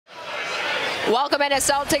Welcome into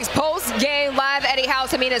Celtics post-game live. Eddie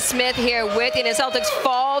House, Amina Smith here with you. And the Celtics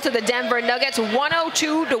fall to the Denver Nuggets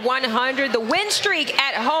 102-100. The win streak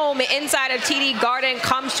at home inside of TD Garden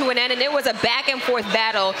comes to an end, and it was a back-and-forth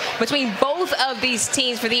battle between both of these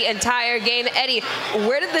teams for the entire game. Eddie,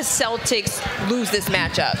 where did the Celtics lose this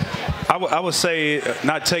matchup? I would say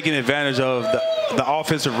not taking advantage of the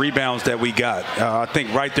offensive rebounds that we got. I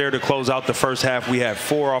think right there to close out the first half, we had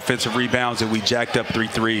 4 offensive rebounds and we jacked up 3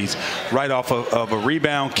 threes. Right off of a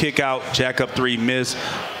rebound, kick out, jack up 3, miss.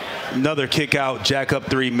 Another kick out, jack up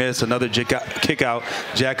 3, miss. Another kick out,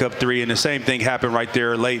 jack up 3. And the same thing happened right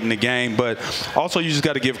there late in the game. But also, you just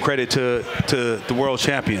got to give credit to the world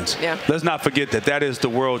champions. Yeah. Let's not forget that is the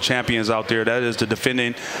world champions out there. That is the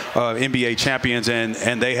defending NBA champions,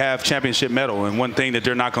 and they have championship medal. And one thing that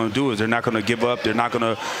they're not going to do is they're not going to give up. They're not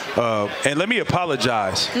going to. And let me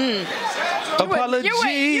apologize. You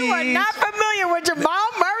are not familiar with Jamal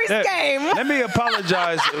Murray's game. Let me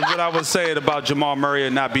apologize what I was saying about Jamal Murray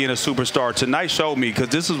and not being a superstar. Tonight showed me, because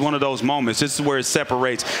this is one of those moments. This is where it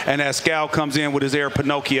separates. And as Scal comes in with his air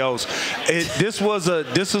Pinocchios, this was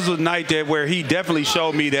a night where he definitely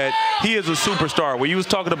showed me that he is a superstar. Well, you was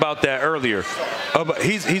talking about that earlier.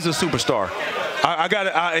 He's a superstar.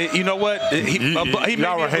 You know what? He made me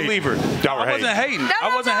a believer. I wasn't hating.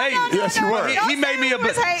 I wasn't hating. Yes, you were. He made me a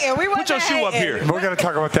believer. Put your shoe up here. We're going to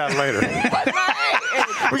talk about that later.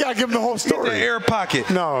 We got to give him the whole story. Get the air pocket.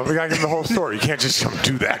 No, we got to give him the whole story. You can't just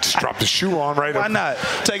do that. Just drop the shoe on right Why not?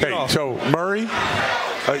 Take it off. So, Murray.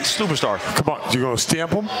 Superstar. Come on. You going to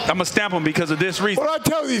stamp him? I'm going to stamp him because of this reason. Well, I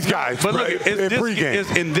tell these guys. But look,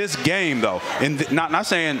 in this game, though, not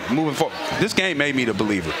saying moving forward, this game made me the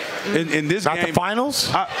believer. In this not game. The finals?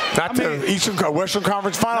 The Western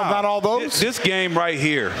Conference Finals, not all those? This game right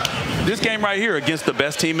here. This game right here against the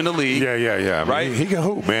best team in the league. Yeah. Right? He can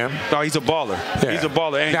hoop, man. Oh, he's a baller. Yeah. He's a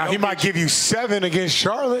baller. Now, he might give you 7 against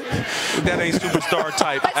Charlotte. That ain't superstar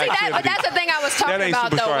type But see, that's the thing I was talking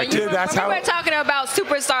about, though. When we were talking about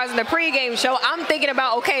superstars in the pregame show, I'm thinking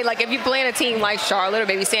about, okay, like if you play in a team like Charlotte or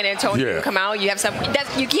maybe San Antonio, you come out, you have some.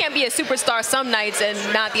 You can't be a superstar some nights and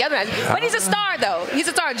not the other nights. But he's a star, though. He's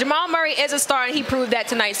a star. Jamal Murray is a star, and he proved that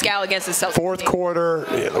tonight, Scal, against the Celtics. Fourth quarter,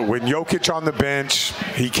 when Jokic on the bench,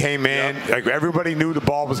 he came in. Yep. Like everybody knew the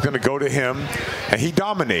ball was going to go to him, and he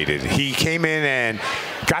dominated. He came in and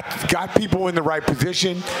got people in the right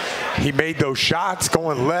position. He made those shots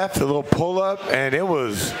going left, a little pull-up, and it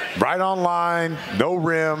was right on line, no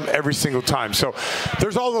rim every single time. So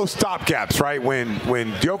there's all those stopgaps, right? When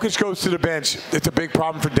Jokic goes to the bench, it's a big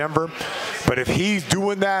problem for Denver. But if he's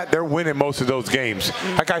doing that, they're winning most of those games.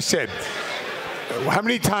 Like I said, how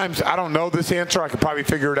many times, I don't know this answer, I could probably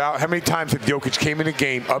figure it out. How many times have Jokic came in a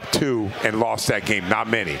game up 2 and lost that game? Not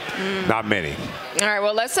many. Not many. All right,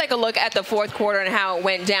 well, let's take a look at the fourth quarter and how it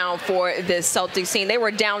went down for this Celtics team. They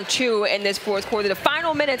were down 2 in this fourth quarter. The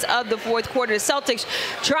final minutes of the fourth quarter, the Celtics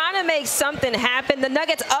trying to make something happen. The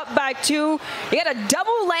Nuggets up by 2. You got a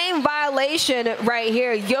double lane violation right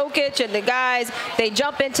here. Jokic and the guys, they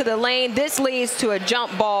jump into the lane. This leads to a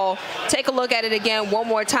jump ball. Take a look at it again one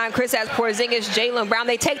more time. Kristaps Porzingis, Jaylen Brown,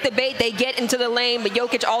 they take the bait, they get into the lane, but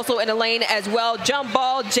Jokic also in the lane as well. Jump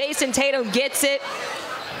ball, Jayson Tatum gets it,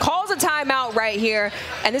 calls a timeout right here,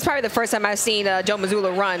 and this is probably the first time I've seen Joe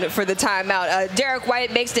Mazzulla run for the timeout. Derek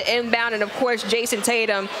White makes the inbound, and of course Jayson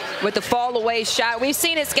Tatum with the fall away shot. We've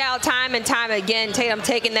seen it, Scal, time and time again, Tatum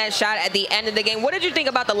taking that shot at the end of the game. What did you think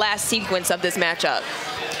about the last sequence of this matchup?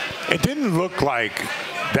 It didn't look like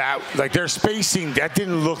that, like their spacing, that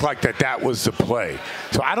didn't look like that was the play.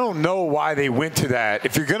 So I don't know why they went to that.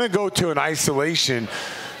 If you're going to go to an isolation,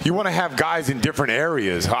 you want to have guys in different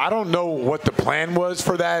areas. I don't know what the plan was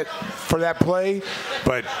for that play,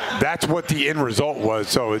 but that's what the end result was.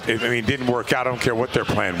 So it didn't work out. I don't care what their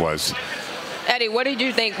plan was. Eddie, what did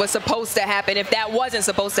you think was supposed to happen if that wasn't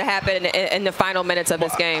supposed to happen in the final minutes of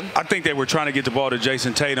this game? I think they were trying to get the ball to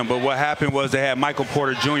Jayson Tatum, but what happened was they had Michael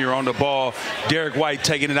Porter Jr. on the ball, Derek White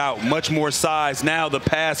taking it out, much more size. Now the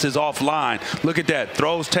pass is offline. Look at that.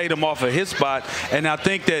 Throws Tatum off of his spot, and I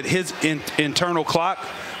think that his internal clock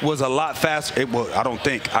was a lot faster. I don't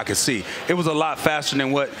think I could see. It was a lot faster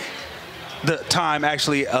than what the time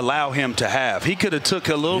actually allow him to have. He could have took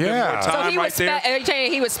a little bit more time so he right there. Are you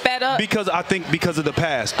saying he was sped up? Because I think because of the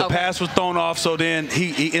pass. The pass was thrown off, so then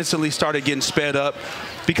he instantly started getting sped up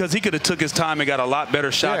because he could have took his time and got a lot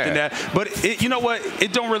better shot than that. But you know what?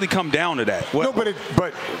 It don't really come down to that. No,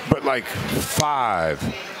 but like 5,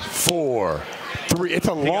 4, 3. It's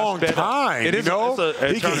a long time. It is. You know?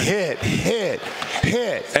 He can hit.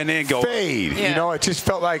 hit, and then go fade. Yeah. You know, it just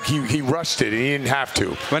felt like he rushed it and he didn't have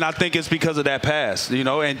to. And I think it's because of that pass, you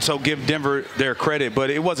know, and so give Denver their credit, but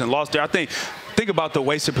it wasn't lost there. Think about the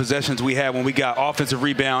wasted possessions we had when we got offensive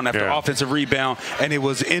rebound after offensive rebound, and it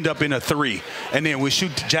was end up in a 3. And then we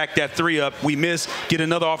jack that 3 up, we miss, get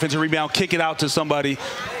another offensive rebound, kick it out to somebody,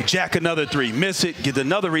 jack another 3, miss it, get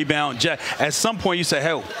another rebound, jack. At some point you say,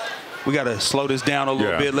 hell, we got to slow this down a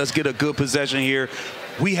little bit. Let's get a good possession here.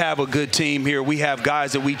 We have a good team here. We have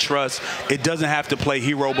guys that we trust. It doesn't have to play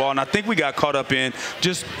hero ball. And I think we got caught up in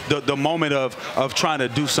just the moment of trying to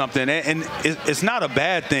do something. And it's not a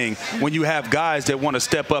bad thing when you have guys that want to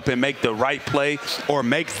step up and make the right play or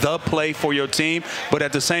make the play for your team. But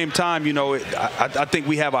at the same time, you know, I think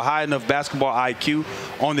we have a high enough basketball IQ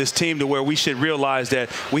on this team to where we should realize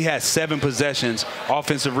that we had 7 possessions,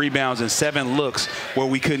 offensive rebounds, and 7 looks where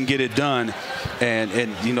we couldn't get it done.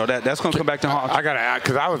 And you know, that's going to come back to haunt. I got to add,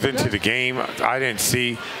 because I was into the game, I didn't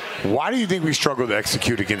see. Why do you think we struggle to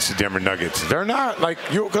execute against the Denver Nuggets? They're not like,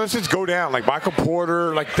 let's just go down like Michael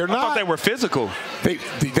Porter. Like they're not. I thought they were physical.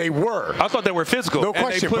 They were. I thought they were physical. No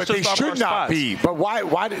question, but they should not be. But why?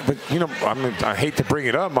 But you know, I hate to bring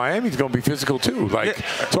it up. Miami's going to be physical too. Like,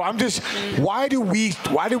 so I'm just. Why do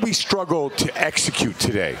we struggle to execute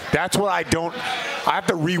today? That's what I don't. I have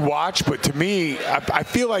to rewatch. But to me, I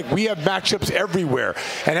feel like we have matchups everywhere,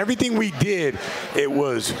 and everything we did, it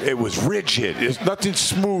was rigid. There's nothing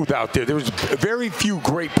smooth out there. There was very few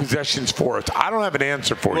great possessions for us. I don't have an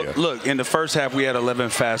answer for you. Look, in the first half, we had 11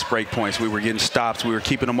 fast break points. We were getting stops. We were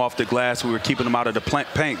keeping them off the glass. We were keeping them out of the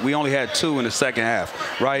paint. We only had 2 in the second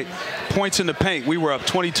half, right? Points in the paint, we were up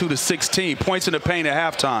 22-16. Points in the paint at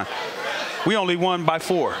halftime. We only won by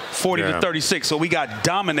 4, 40-36. So we got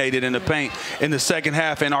dominated in the paint in the second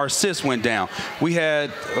half, and our assists went down. We had,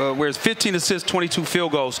 whereas 15 assists, 22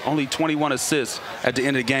 field goals, only 21 assists at the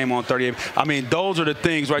end of the game on 38. I mean, those are the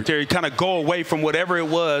things right there. You kind of go away from whatever it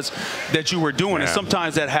was that you were doing, and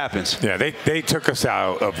sometimes that happens. Yeah, they took us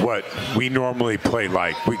out of what we normally play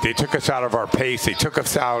like. They took us out of our pace. They took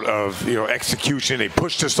us out of, you know, execution. They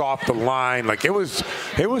pushed us off the line. Like it was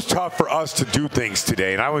tough for us to do things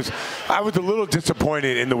today, and I was a little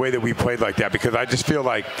disappointed in the way that we played like that, because I just feel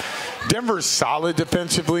like Denver's solid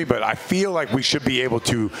defensively, but I feel like we should be able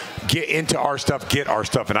to get into our stuff, get our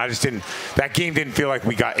stuff, and I just didn't. That game didn't feel like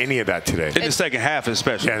we got any of that today. In the second half,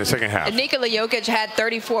 especially. Yeah, in the second half. Nikola Jokic had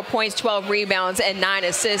 34 points, 12 rebounds, and 9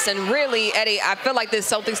 assists. And really, Eddie, I feel like this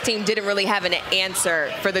Celtics team didn't really have an answer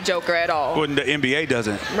for the Joker at all. Well, the NBA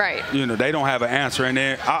doesn't. Right. You know, they don't have an answer. And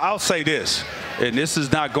then I'll say this, and this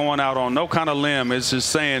is not going out on no kind of limb. It's just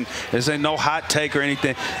saying, this ain't no hot take or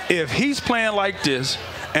anything. If he's playing like this,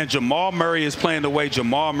 and Jamal Murray is playing the way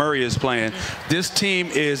Jamal Murray is playing, this team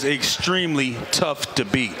is extremely tough to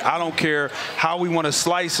beat. I don't care how we want to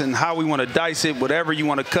slice and how we want to dice it, whatever you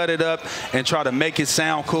want to cut it up and try to make it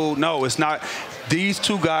sound cool. No, it's not. These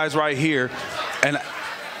two guys right here, and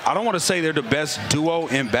I don't want to say they're the best duo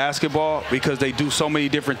in basketball because they do so many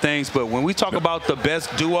different things, but when we talk about the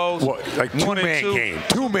best duos, like two-man game.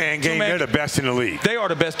 Two-man game, they're the best in the league. They are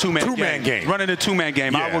the best two-man game. Running a two-man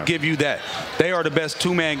game, I will give you that. They are the best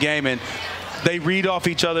two-man game, and they read off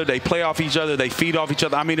each other, they play off each other, they feed off each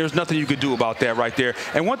other. I mean, there's nothing you could do about that right there.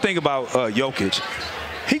 And one thing about Jokic,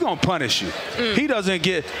 he gonna punish you.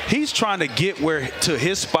 He's trying to get to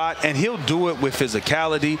his spot, and he'll do it with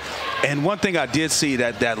physicality. And one thing I did see,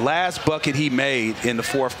 that last bucket he made in the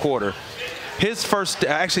fourth quarter, his first,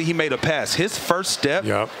 actually he made a pass. His first step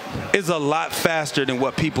is a lot faster than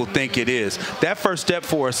what people think it is. That first step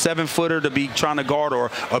for a 7-footer to be trying to guard,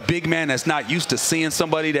 or a big man that's not used to seeing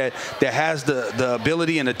somebody that has the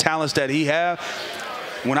ability and the talents that he has.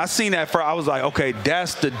 When I seen that, I was like, okay,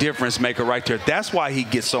 that's the difference maker right there. That's why he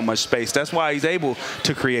gets so much space. That's why he's able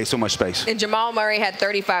to create so much space. And Jamal Murray had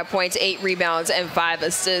 35 points, 8 rebounds, and 5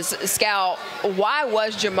 assists. Scal, why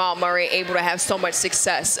was Jamal Murray able to have so much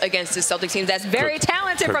success against the Celtics team that's very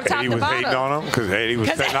talented from top to bottom? Eddie was hating on him because Eddie was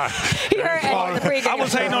saying, I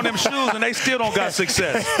was hating on them shoes, and they still don't got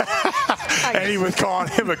success. Eddie was calling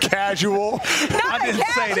him a casual. I didn't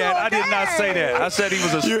say that. I did not say that. I said he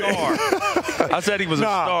was a star. I said he was a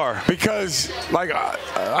star. Because, like,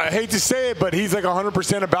 I hate to say it, but he's like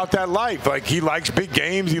 100% about that life. Like, he likes big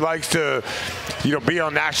games. He likes to, you know, be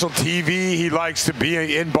on national TV. He likes to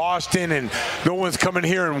be in Boston, and no one's coming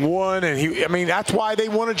here and won. And I mean, that's why they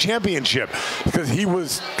won a championship, because he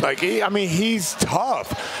was like, he's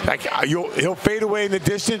tough. Like, he'll fade away in the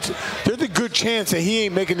distance. There's a good chance that he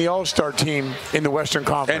ain't making the All-Star team in the Western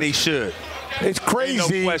Conference. And he should. It's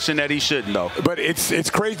crazy. No question that he shouldn't, though. But it's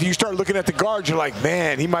crazy. You start looking at the guards, you're like,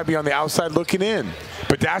 man, he might be on the outside looking in.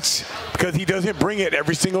 But that's because he doesn't bring it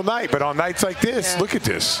every single night. But on nights like this, look at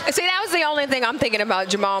this. See, that was the only thing I'm thinking about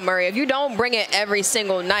Jamal Murray. If you don't bring it every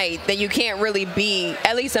single night, then you can't really be,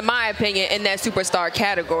 at least in my opinion, in that superstar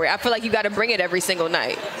category. I feel like you got to bring it every single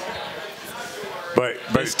night. But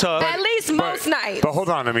it's tough. At least most nights. But hold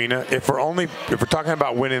on, Amina. If we're talking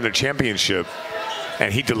about winning a championship,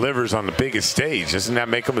 and he delivers on the biggest stage, doesn't that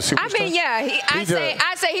make him a superstar? I mean, yeah.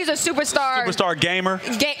 I say he's a superstar. Superstar gamer.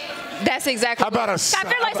 That's exactly. How about I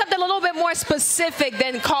feel like something a little bit more specific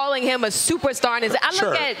than calling him a superstar. I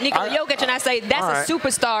look at Nikola Jokic and I say that's a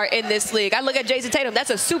superstar in this league. I look at Jayson Tatum, that's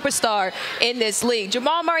a superstar in this league.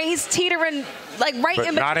 Jamal Murray, he's teetering like right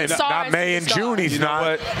in between star and May and June. He's not.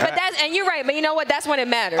 But and you're right. But you know what? That's when it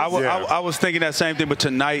matters. I was thinking that same thing. But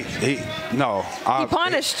tonight, he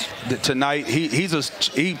punished. Tonight,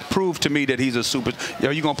 he proved to me that he's a super. Yo,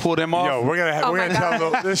 you gonna pull them off? Yo, we're gonna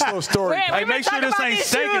tell this little story. Hey, make sure this ain't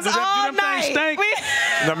stinking. Do them things stink?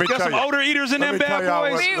 Let me got tell some odor eaters in them bad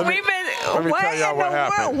boys. Let me tell y'all what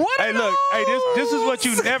happened. Hey, look. Hey, this is what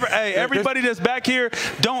you never. Hey, everybody that's back here,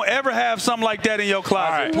 don't ever have something like that in your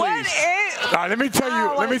closet, please. All right, let me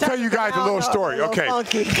tell you guys a little story. Okay,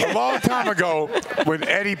 a long time ago, when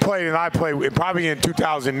Eddie played and I played, probably in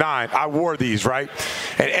 2009, I wore these, right?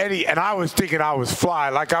 And Eddie and I was thinking I was fly,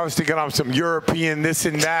 like I was thinking I'm some European this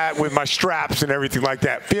and that with my straps and everything like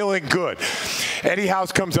that, feeling good. Eddie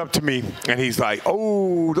House comes up to me and he's like,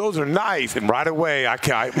 "Oh, those are nice," and right away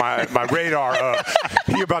my radar up.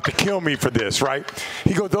 He about to kill me for this, right?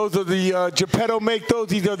 He goes, "Those are the Geppetto make those.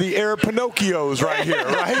 These are the Air Pinocchios right here,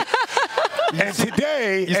 right?" And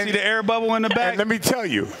today, you see the air bubble in the back. And let me tell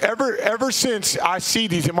you, ever since I see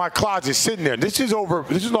these in my closet sitting there, this is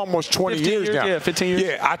almost 20 years now. Yeah, 15 years.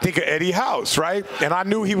 Yeah, I think of Eddie House, right? And I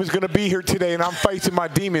knew he was going to be here today, and I'm facing my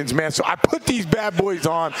demons, man. So I put these bad boys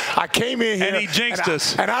on. I came in here. And he jinxed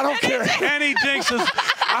us. And I don't care. And he jinxed us.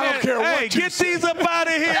 I don't care what you get these up out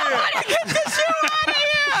of here. Get the shoe out of here.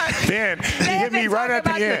 Then he hit me right at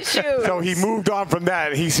the end. So he moved on from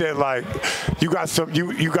that. He said, like, you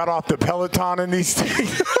got off the Peloton in these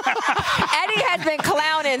things. Eddie has been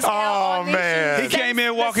clowning. Oh, man. He came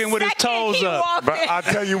in walking with his toes up. But I'll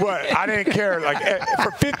tell you what, I didn't care. Like,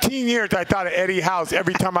 for 15 years, I thought of Eddie House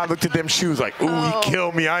every time I looked at them shoes, like, ooh, he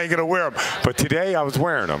killed me. I ain't going to wear them. But today, I was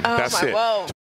wearing them. That's it.